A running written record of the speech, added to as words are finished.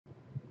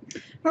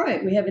All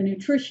right, we have a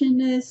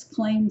nutritionist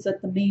claims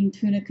that the mean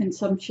tuna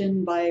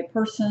consumption by a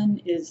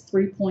person is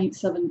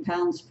 3.7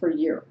 pounds per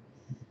year.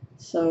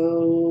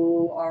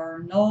 So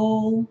our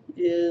null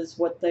is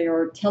what they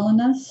are telling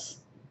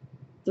us,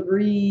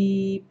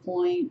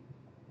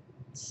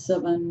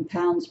 3.7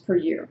 pounds per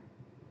year.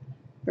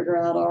 Figure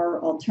out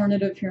our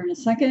alternative here in a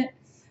second.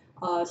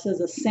 It says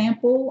a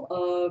sample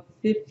of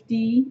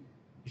 50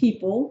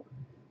 people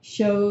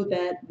show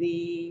that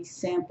the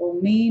sample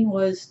mean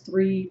was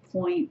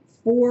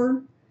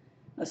 3.4.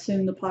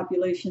 Assume the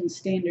population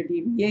standard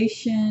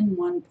deviation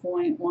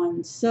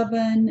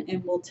 1.17,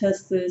 and we'll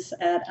test this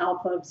at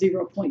alpha of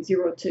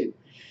 0.02.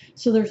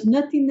 So there's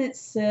nothing that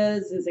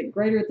says is it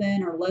greater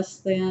than or less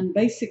than.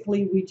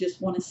 Basically, we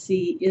just want to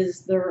see,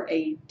 is there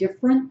a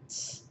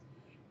difference?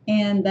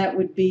 And that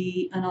would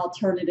be an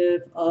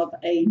alternative of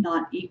a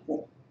not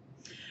equal.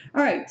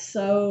 All right,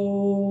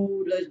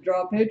 so let's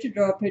draw a picture,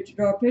 draw a picture,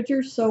 draw a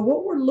picture. So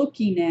what we're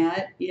looking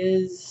at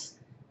is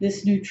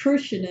this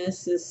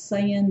nutritionist is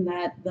saying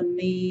that the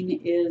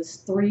mean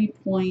is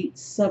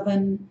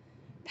 3.7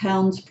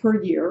 pounds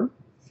per year.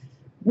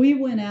 We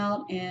went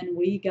out and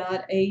we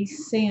got a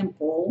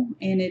sample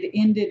and it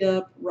ended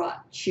up right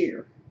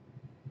here.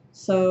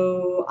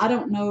 So I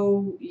don't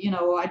know,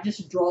 I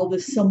just draw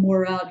this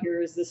somewhere out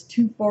here. Is this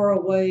too far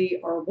away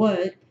or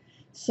what?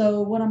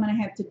 So what I'm going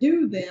to have to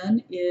do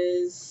then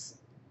is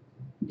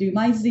do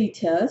my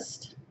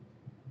z-test,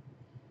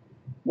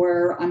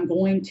 where I'm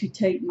going to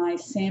take my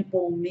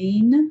sample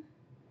mean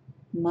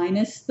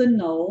minus the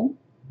null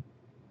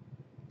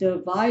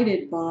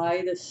divided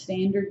by the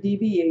standard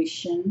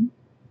deviation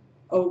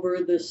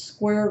over the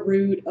square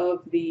root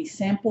of the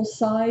sample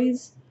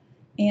size.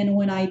 And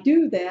when I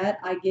do that,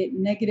 I get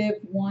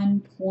negative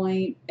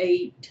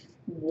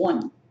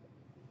 1.81.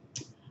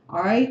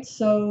 All right,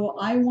 so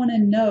I want to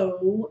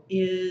know,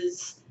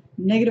 is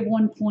negative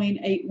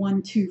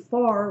 1.81 too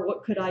far?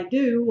 What could I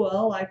do?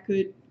 Well, I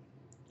could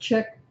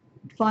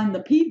find the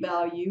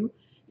p-value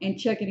and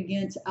check it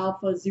against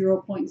alpha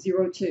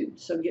 0.02.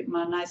 So get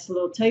my nice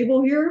little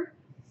table here.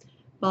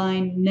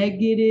 Find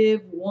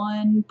negative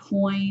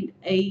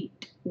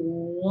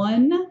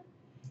 1.81,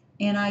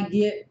 and I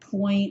get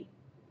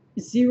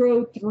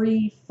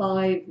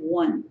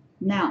 0.0351.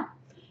 Now,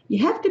 you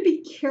have to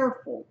be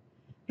careful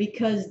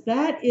because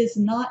that is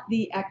not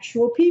the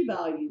actual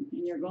p-value.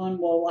 And you're going,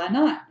 well, why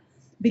not?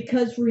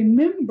 Because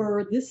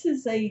remember, this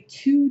is a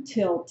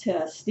two-tailed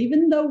test.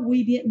 Even though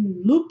we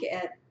didn't look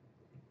at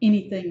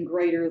anything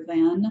greater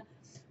than,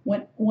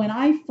 when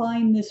I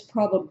find this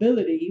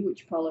probability,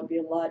 which probably be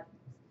a lot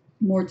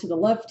more to the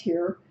left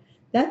here,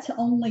 that's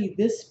only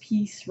this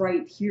piece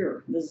right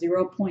here, the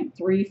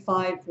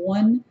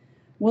 0.351.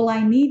 Well,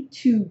 I need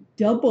to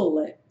double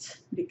it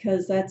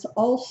because that's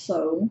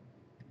also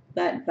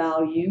that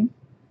value.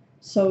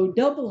 So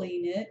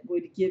doubling it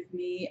would give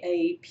me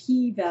a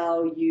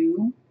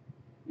p-value,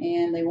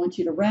 and they want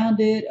you to round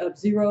it, of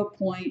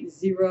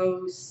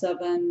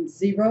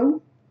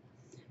 0.070,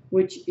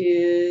 which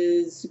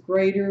is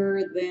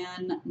greater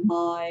than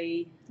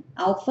my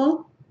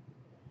alpha.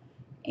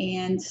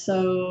 And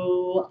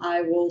so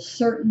I will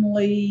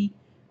certainly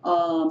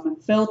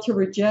fail to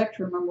reject.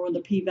 Remember, when the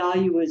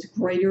p-value is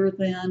greater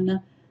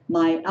than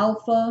my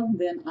alpha,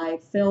 then I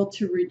fail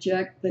to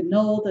reject the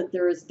null, that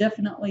there is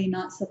definitely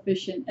not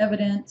sufficient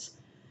evidence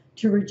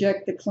to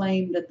reject the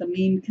claim that the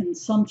mean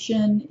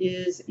consumption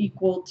is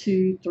equal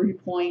to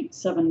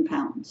 3.7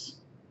 pounds.